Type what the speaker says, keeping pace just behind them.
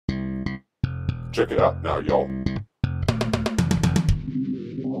Check it out now, y'all.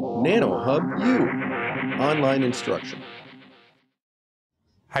 nanoHUB-U, online instruction.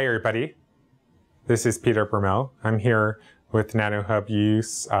 Hi everybody, this is Peter Bermel. I'm here with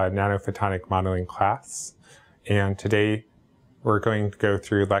nanoHUB-U's Nanophotonic Modeling class, and today we're going to go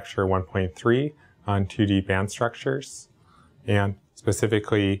through lecture 1.3 on 2D band structures, and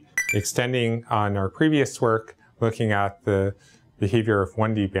specifically extending on our previous work looking at the behavior of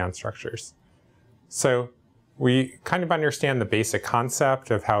 1D band structures. So we kind of understand the basic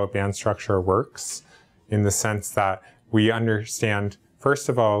concept of how a band structure works in the sense that we understand, first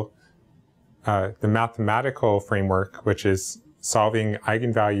of all, the mathematical framework, which is solving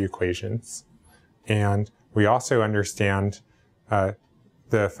eigenvalue equations. And we also understand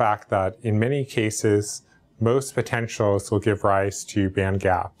the fact that in many cases, most potentials will give rise to band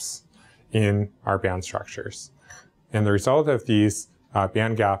gaps in our band structures. And the result of these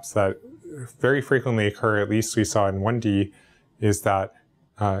band gaps that very frequently occur, at least we saw in 1D, is that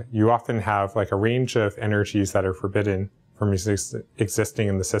you often have like a range of energies that are forbidden from existing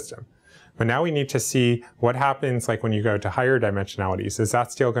in the system. But now we need to see what happens like when you go to higher dimensionalities. Is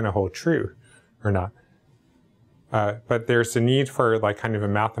that still going to hold true or not? But there's a need for like kind of a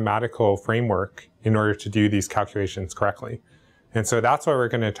mathematical framework in order to do these calculations correctly. And so that's what we're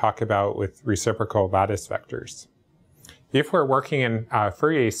going to talk about with reciprocal lattice vectors. If we're working in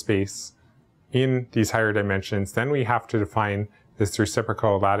Fourier space in these higher dimensions, then we have to define this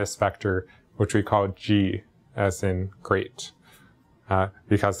reciprocal lattice vector, which we call G, as in great,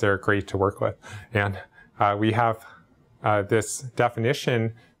 because they're great to work with. And we have this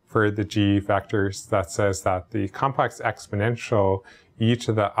definition for the G vectors that says that the complex exponential e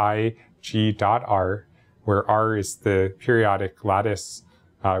to the I G dot R, where R is the periodic lattice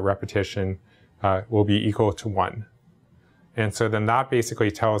repetition, will be equal to 1. And so then that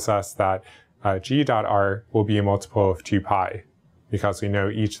basically tells us that G dot R will be a multiple of 2 pi, because we know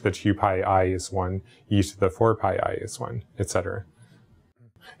e to the 2 pi I is 1, e to the 4 pi I is 1, etc.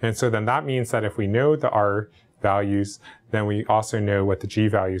 And so then that means that if we know the R values, then we also know what the G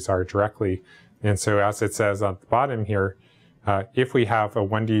values are directly. And so as it says on the bottom here, if we have a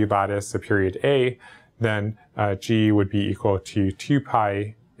 1D lattice of period A, then G would be equal to 2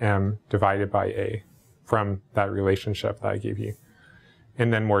 pi m divided by A from that relationship that I gave you.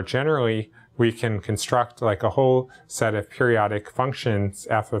 And then more generally, we can construct like a whole set of periodic functions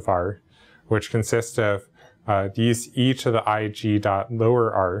f of r, which consist of these e to the ig dot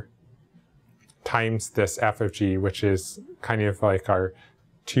lower r times this f of g, which is kind of like our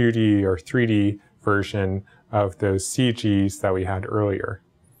 2D or 3D version of those CGs that we had earlier.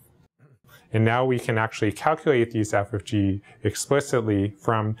 And now we can actually calculate these f of g explicitly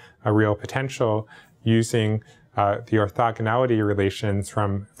from a real potential using the orthogonality relations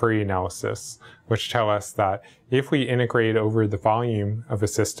from Fourier analysis, which tell us that if we integrate over the volume of a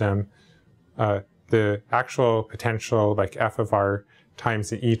system, the actual potential like f of r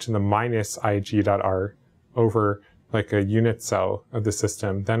times e to the minus ig dot r over like a unit cell of the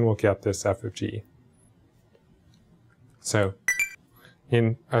system, then we'll get this f of g. So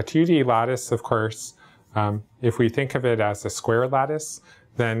in a 2D lattice, of course, if we think of it as a square lattice,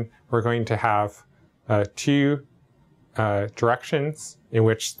 then we're going to have two directions in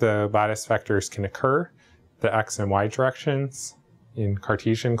which the lattice vectors can occur, the x and y directions in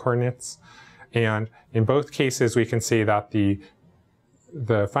Cartesian coordinates. And in both cases, we can say that the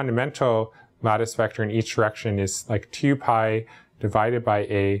fundamental lattice vector in each direction is like 2 pi divided by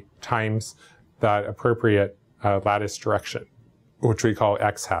a times that appropriate lattice direction, which we call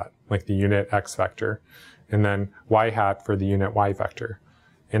x hat, like the unit x vector, and then y hat for the unit y vector.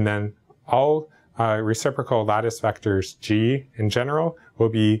 And then all reciprocal lattice vectors G in general will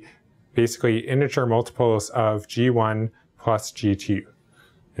be basically integer multiples of G1 plus G2.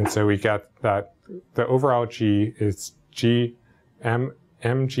 And so we get that the overall G is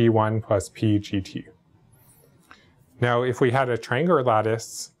mg1 plus pg2. Now, if we had a triangular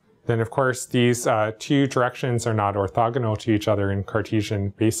lattice, then of course these two directions are not orthogonal to each other in Cartesian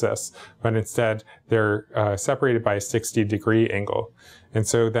basis, but instead they're separated by a 60-degree angle. And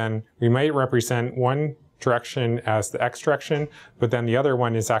so then we might represent one direction as the x direction, but then the other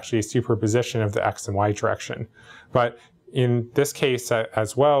one is actually a superposition of the x and y direction. But in this case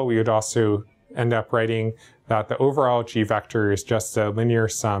as well, we would also end up writing that the overall G vector is just a linear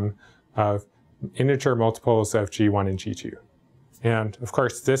sum of integer multiples of G1 and G2. And of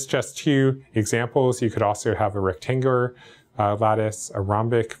course, this is just two examples. You could also have a rectangular lattice, a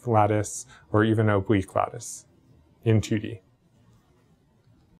rhombic lattice, or even an oblique lattice in 2D.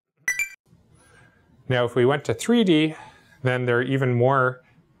 Now, if we went to 3D, then there are even more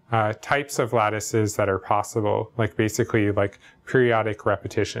types of lattices that are possible, like basically like periodic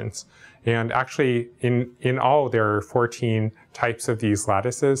repetitions. And actually, in all, there are 14 types of these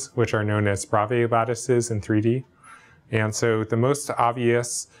lattices, which are known as Bravais lattices in 3D. And so the most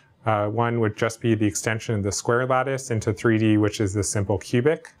obvious one would just be the extension of the square lattice into 3D, which is the simple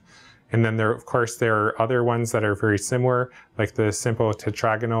cubic. And then of course, there are other ones that are very similar, like the simple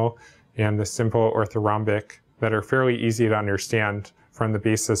tetragonal and the simple orthorhombic, that are fairly easy to understand from the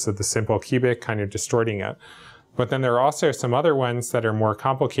basis of the simple cubic kind of distorting it. But then there are also some other ones that are more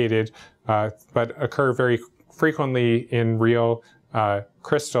complicated, but occur very frequently in real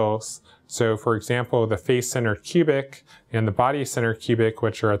crystals. So for example, the face-centered cubic and the body-centered cubic,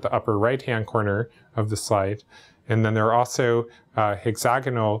 which are at the upper right-hand corner of the slide. And then there are also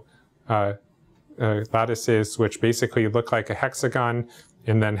hexagonal lattices, which basically look like a hexagon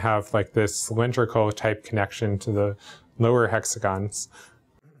and then have like this cylindrical type connection to the lower hexagons.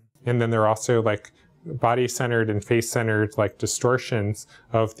 And then there are also like body-centered and face-centered like distortions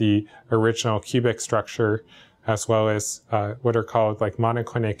of the original cubic structure, as well as what are called like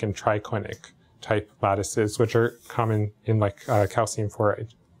monoclinic and triclinic type lattices, which are common in like calcium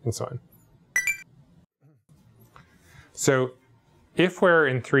fluoride and so on. So if we're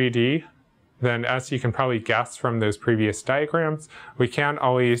in 3D, then as you can probably guess from those previous diagrams, we can't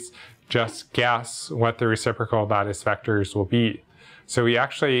always just guess what the reciprocal lattice vectors will be. So we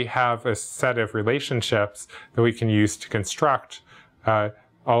actually have a set of relationships that we can use to construct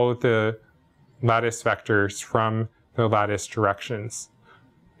all of the lattice vectors from the lattice directions.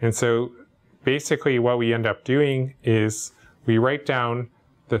 And so basically what we end up doing is we write down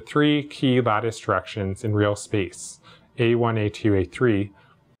the 3 key lattice directions in real space, A1, A2, A3,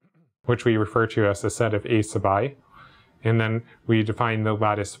 which we refer to as a set of A sub I. And then we define the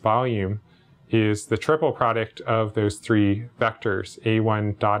lattice volume is the triple product of those 3 vectors,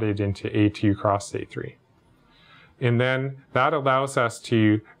 A1 dotted into A2 cross A3. And then that allows us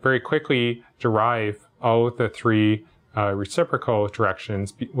to very quickly derive all of the 3 reciprocal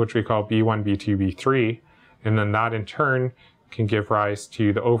directions, which we call B1, B2, B3. And then that in turn can give rise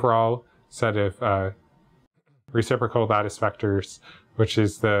to the overall set of reciprocal lattice vectors, which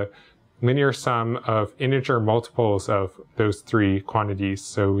is the linear sum of integer multiples of those 3 quantities.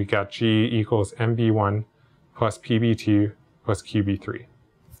 So we got G equals MB1 plus PB2 plus QB3.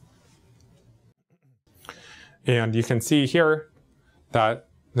 And you can see here that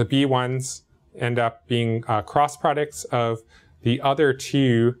the B1s end up being cross products of the other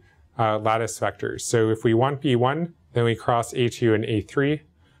 2 lattice vectors. So if we want B1, then we cross A2 and A3.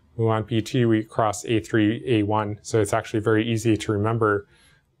 We want B2, we cross A3, A1. So it's actually very easy to remember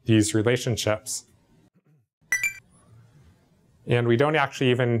these relationships. And we don't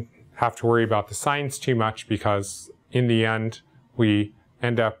actually even have to worry about the signs too much, because in the end, we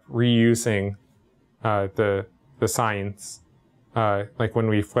end up reusing the signs, like when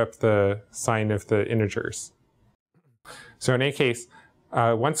we flip the sign of the integers. So in any case,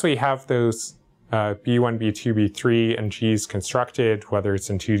 once we have those B1, B2, B3, and G's constructed, whether it's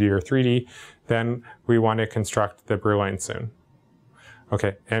in 2D or 3D, then we want to construct the Brillouin zone.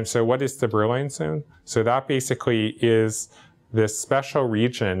 Okay, and so what is the Brillouin zone? So that basically is this special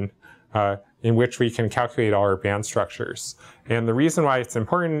region in which we can calculate all our band structures. And the reason why it's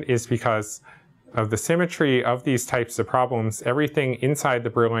important is because of the symmetry of these types of problems. Everything inside the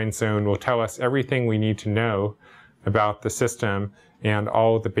Brillouin zone will tell us everything we need to know about the system and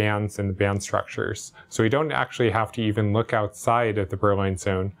all of the bands and the band structures. So we don't actually have to even look outside of the Brillouin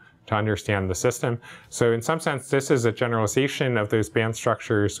zone to understand the system. So in some sense, this is a generalization of those band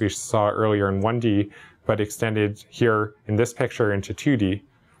structures we saw earlier in 1D, but extended here in this picture into 2D.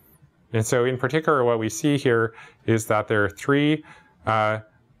 And so in particular, what we see here is that there are 3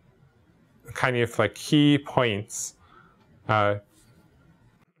 kind of like key points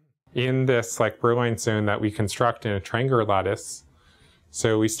in this like Brillouin zone that we construct in a triangular lattice.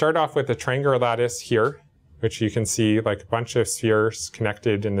 So we start off with a triangular lattice here, which you can see like a bunch of spheres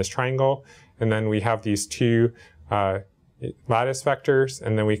connected in this triangle. And then we have these 2 lattice vectors,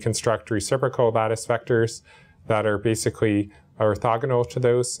 and then we construct reciprocal lattice vectors that are basically orthogonal to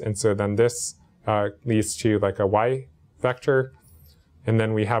those. And so then this leads to like a y vector. And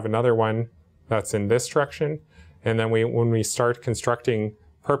then we have another one that's in this direction. And then when we start constructing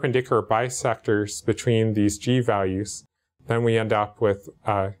perpendicular bisectors between these G values, then we end up with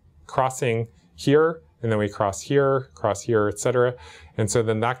crossing here, and then we cross here, etc. And so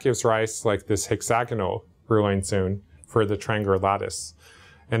then that gives rise to like this hexagonal Brillouin zone for the triangular lattice.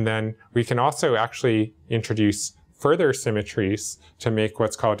 And then we can also actually introduce further symmetries to make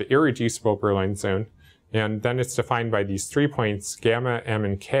what's called an irreducible Brillouin zone. And then it's defined by these 3 points, gamma, m,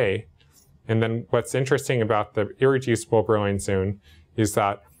 and k. And then what's interesting about the irreducible Brillouin zone is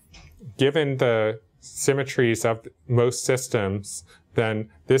that given the symmetries of most systems, then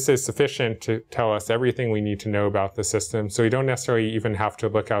this is sufficient to tell us everything we need to know about the system. So we don't necessarily even have to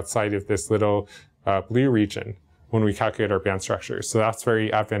look outside of this little blue region when we calculate our band structures. So that's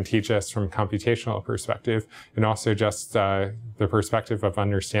very advantageous from a computational perspective, and also just the perspective of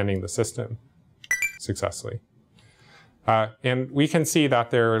understanding the system successfully. And we can see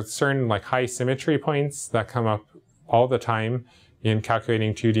that there are certain like high symmetry points that come up all the time in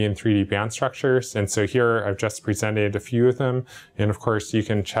calculating 2D and 3D band structures. And so here I've just presented a few of them. And of course you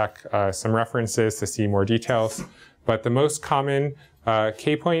can check some references to see more details. But the most common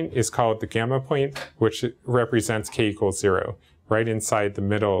K point is called the gamma point, which represents K equals 0, right inside the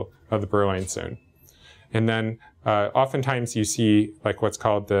middle of the Brillouin zone. And then oftentimes you see like what's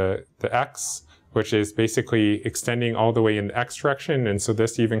called the X, which is basically extending all the way in the X direction. And so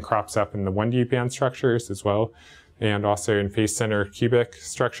this even crops up in the 1D band structures as well, and also in face center cubic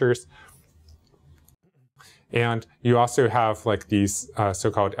structures. And you also have like these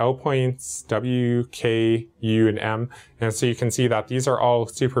so-called L points, W, K, U, and M. And so you can see that these are all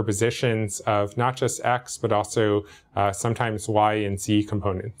superpositions of not just X, but also sometimes Y and Z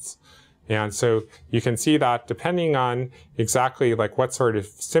components. And so you can see that depending on exactly like what sort of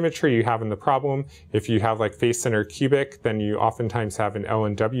symmetry you have in the problem, if you have like face center cubic, then you oftentimes have an L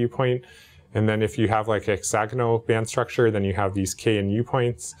and W point. And then if you have like a hexagonal band structure, then you have these K and U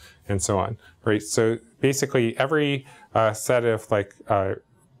points, and so on, right? So basically every set of like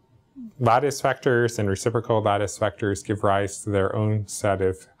lattice vectors and reciprocal lattice vectors give rise to their own set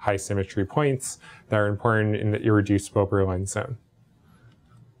of high symmetry points that are important in the irreducible Brillouin zone.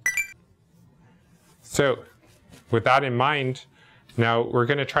 So with that in mind, now we're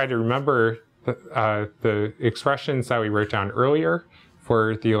going to try to remember the expressions that we wrote down earlier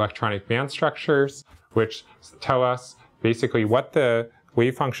for the electronic band structures, which tell us basically what the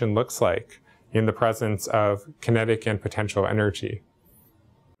wave function looks like in the presence of kinetic and potential energy.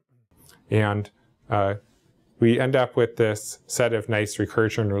 And we end up with this set of nice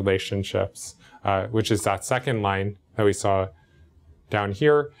recursion relationships, which is that second line that we saw down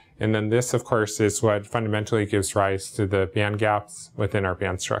here. And then this, of course, is what fundamentally gives rise to the band gaps within our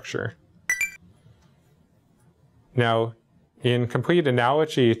band structure. Now, in complete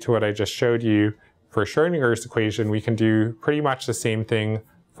analogy to what I just showed you for Schrodinger's equation, we can do pretty much the same thing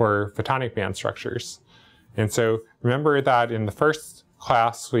for photonic band structures. And so remember that in the first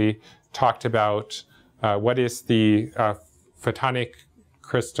class, we talked about what is the photonic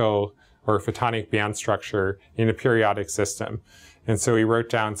crystal or photonic band structure in a periodic system. And so we wrote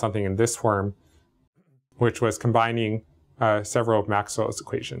down something in this form, which was combining several of Maxwell's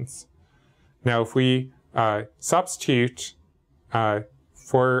equations. Now, if we substitute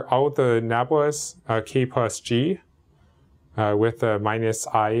for all the nablas, k plus g, with a minus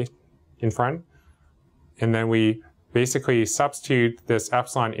I in front, and then we basically substitute this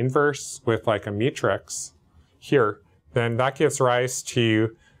epsilon inverse with like a matrix here, then that gives rise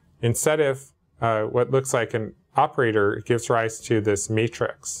to, instead of what looks like an operator, it gives rise to this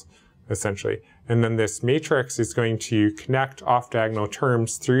matrix, essentially. And then this matrix is going to connect off-diagonal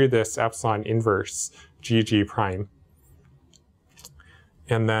terms through this epsilon inverse, GG prime.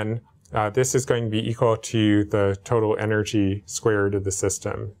 And then this is going to be equal to the total energy squared of the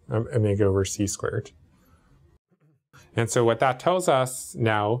system, omega over c squared. And so what that tells us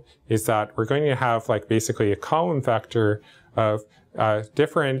now is that we're going to have like basically a column vector of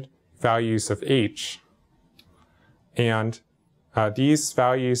different values of h. And these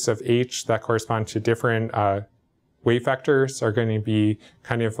values of h that correspond to different wave vectors are going to be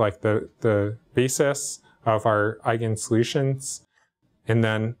kind of like the basis of our eigensolutions. And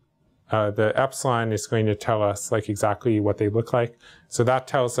then the epsilon is going to tell us like exactly what they look like. So that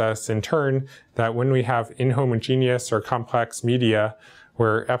tells us in turn that when we have inhomogeneous or complex media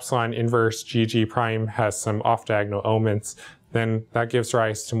where epsilon inverse GG prime has some off-diagonal elements, then that gives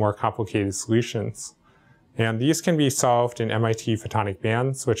rise to more complicated solutions. And these can be solved in MIT Photonic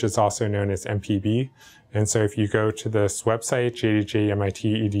Bands, which is also known as MPB. And so if you go to this website,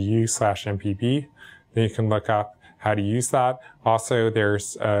 jdjmit.edu/MPB, then you can look up how to use that. Also,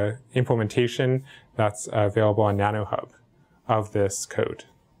 there's implementation that's available on nanoHUB of this code.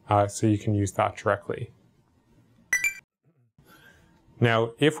 So you can use that directly.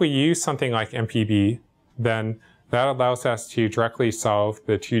 Now, if we use something like MPB, then that allows us to directly solve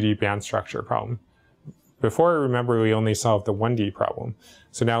the 2D band structure problem. Before, remember, we only solved the 1D problem.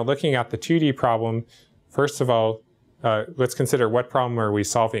 So now looking at the 2D problem, first of all, let's consider what problem are we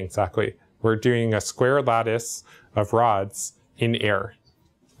solving exactly. we're doing a square lattice of rods in air.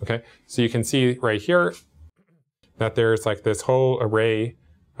 Okay, so you can see right here that there's like this whole array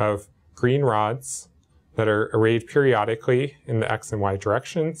of green rods that are arrayed periodically in the x and y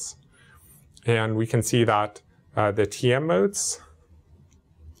directions. And we can see that the TM modes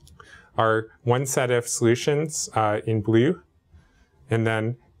are one set of solutions in blue, and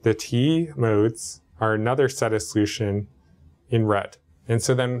then the TE modes are another set of solution in red. And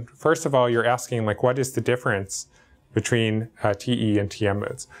so then, first of all, you're asking, like, what is the difference between TE and TM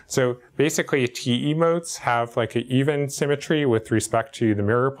modes? So basically, TE modes have like an even symmetry with respect to the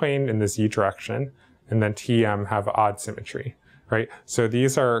mirror plane in the z direction, and then TM have odd symmetry, right? So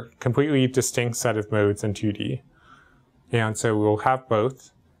these are completely distinct set of modes in 2D. And so we'll have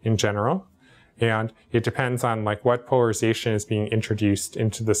both in general, and it depends on like what polarization is being introduced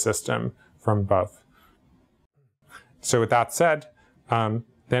into the system from above. So with that said,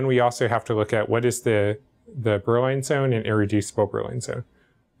 then we also have to look at what is the Brillouin zone and irreducible Brillouin zone.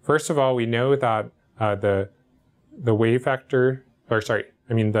 First of all, we know that the wave vector, or sorry,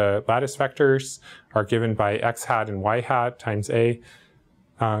 I mean the lattice vectors are given by x hat and y hat times a.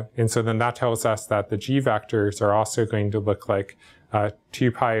 And so then that tells us that the g vectors are also going to look like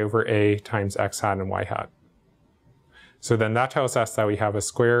 2 pi over a times x hat and y hat. So then that tells us that we have a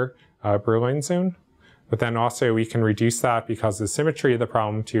square Brillouin zone. But then also we can reduce that because of the symmetry of the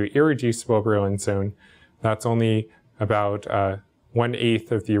problem to irreducible Brillouin zone. That's only about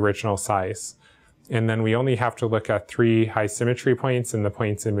 1/8 of the original size. And then we only have to look at 3 high symmetry points and the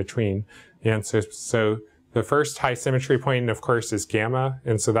points in between. And so the first high symmetry point, of course, is gamma.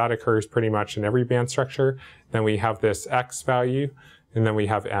 And so that occurs pretty much in every band structure. Then we have this x value, and then we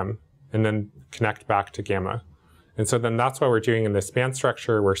have m, and then connect back to gamma. And so then that's what we're doing in this band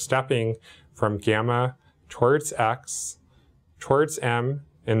structure. We're stepping from gamma towards x, towards m,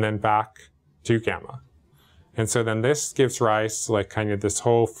 and then back to gamma. And so then this gives rise to like kind of this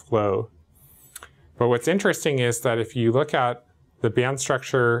whole flow. But what's interesting is that if you look at the band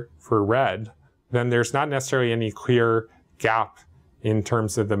structure for red, then there's not necessarily any clear gap in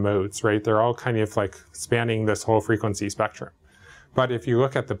terms of the modes, right? They're all kind of like spanning this whole frequency spectrum. But if you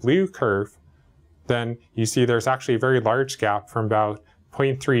look at the blue curve, then you see there's actually a very large gap from about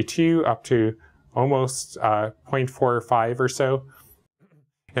 0.32 up to almost 0.45 or so.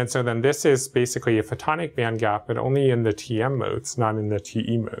 And so then this is basically a photonic band gap, but only in the TM modes, not in the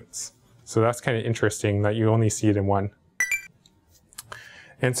TE modes. So that's kind of interesting that you only see it in one.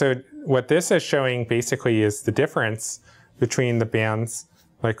 And so what this is showing basically is the difference between the bands,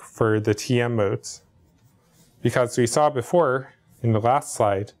 like for the TM modes. Because we saw before in the last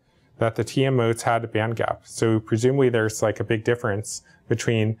slide that the TM modes had a band gap. So presumably there's like a big difference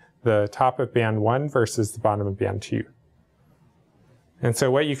between the top of band 1 versus the bottom of band 2. And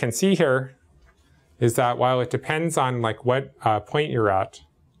so what you can see here is that while it depends on like what point you're at,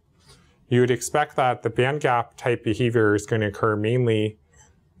 you would expect that the band gap type behavior is going to occur mainly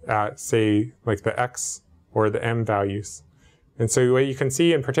at, say, like the x or the m values. And so what you can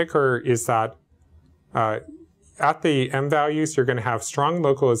see in particular is that at the m values, you're going to have strong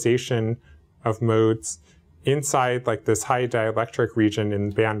localization of modes inside like this high dielectric region in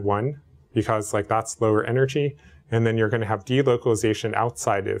band 1, because like that's lower energy. And then you're going to have delocalization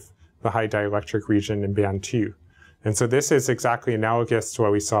outside of the high dielectric region in band 2. And so this is exactly analogous to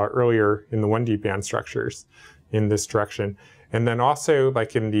what we saw earlier in the 1D band structures in this direction. And then also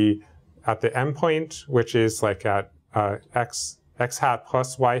like in at the m point, which is like at x hat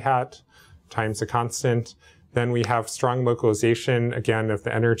plus y hat times a constant, then we have strong localization again of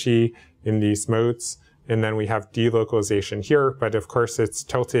the energy in these modes. And then we have delocalization here, but of course it's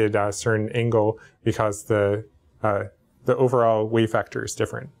tilted at a certain angle because the overall wave vector is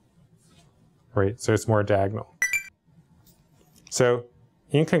different, right? So it's more diagonal. So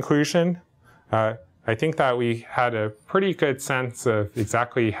in conclusion, I think that we had a pretty good sense of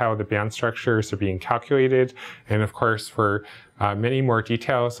exactly how the band structures are being calculated. And of course, for many more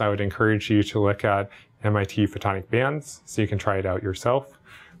details, I would encourage you to look at MIT Photonic Bands so you can try it out yourself.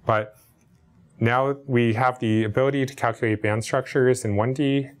 But now we have the ability to calculate band structures in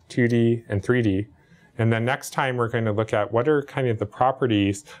 1D, 2D, and 3D. And then next time we're going to look at what are kind of the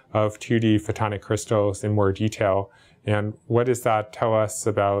properties of 2D photonic crystals in more detail, and what does that tell us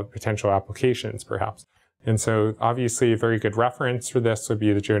about potential applications perhaps. And so obviously a very good reference for this would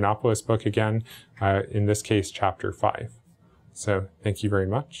be the Giannopoulos book again, in this case chapter 5. So thank you very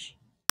much.